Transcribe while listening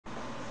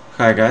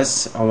Hi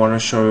guys, I want to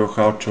show you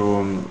how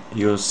to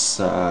use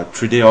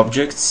 3D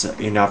objects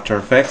in After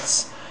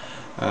Effects.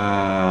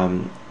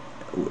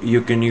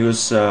 You can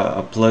use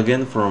a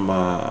plugin from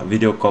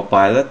Video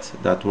Copilot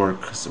that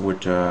works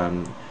with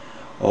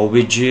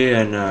OBJ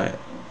and a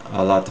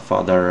lot of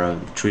other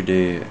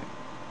 3D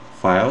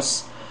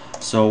files.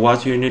 So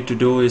what you need to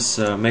do is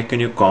make a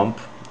new comp,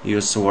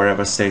 use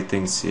whatever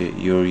settings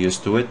you're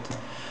used to it,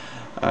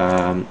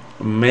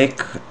 make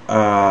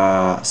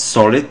a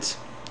solid.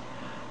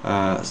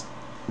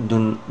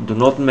 Do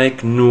not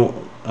make new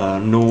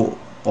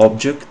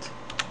object.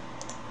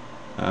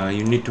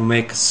 You need to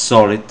make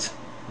solid,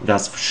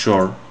 that's for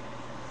sure.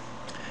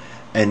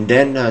 And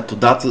then to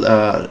that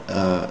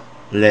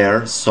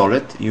layer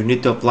solid, you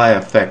need to apply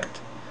effect.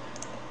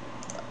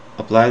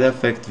 Apply the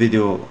effect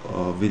Video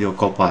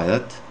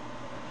Copilot.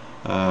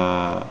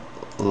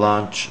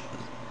 Launch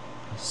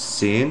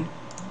scene.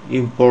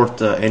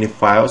 Import any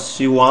files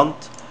you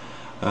want.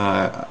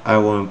 I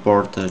will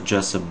import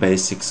just a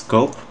basic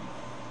scope.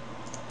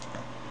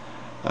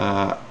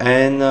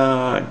 And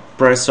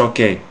press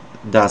OK.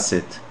 That's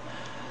it.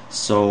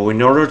 So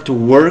in order to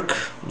work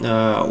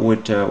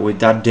with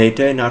that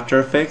data in After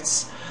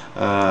Effects,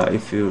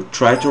 if you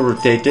try to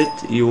rotate it,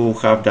 you will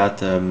have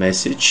that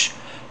message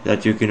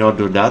that you cannot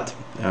do that.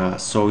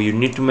 So you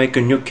need to make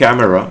a new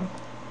camera.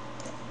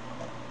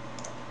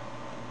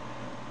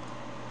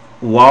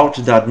 Wow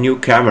to that new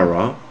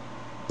camera,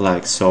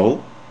 like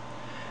so,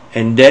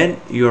 and then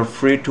you're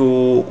free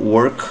to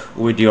work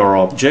with your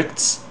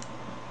objects.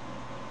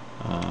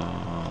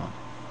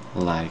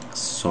 Like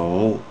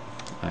so.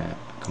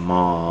 Come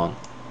on.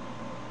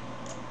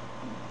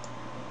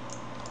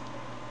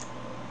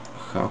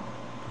 How?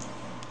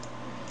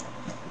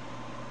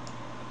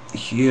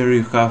 Here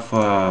you have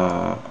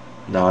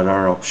the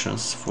other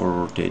options for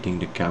rotating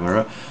the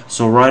camera.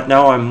 So right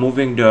now I'm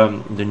moving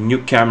the new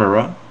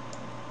camera,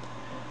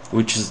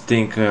 which is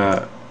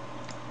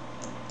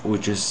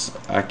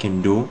I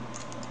can do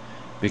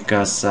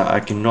because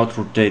I cannot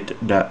rotate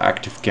the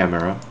active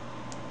camera.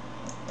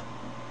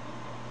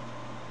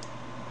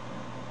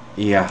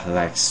 Yeah,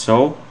 like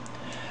so.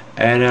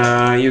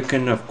 And you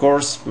can of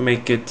course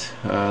make it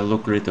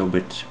look a little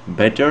bit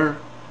better,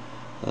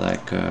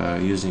 like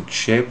using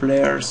shape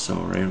layers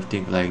or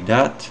anything like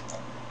that,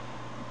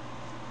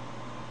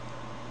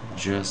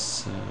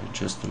 just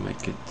to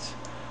make it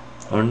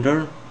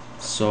under.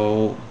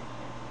 So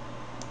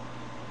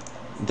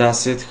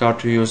that's it, how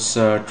to use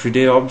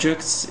 3D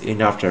objects in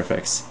After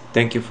Effects.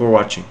 Thank you for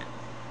watching.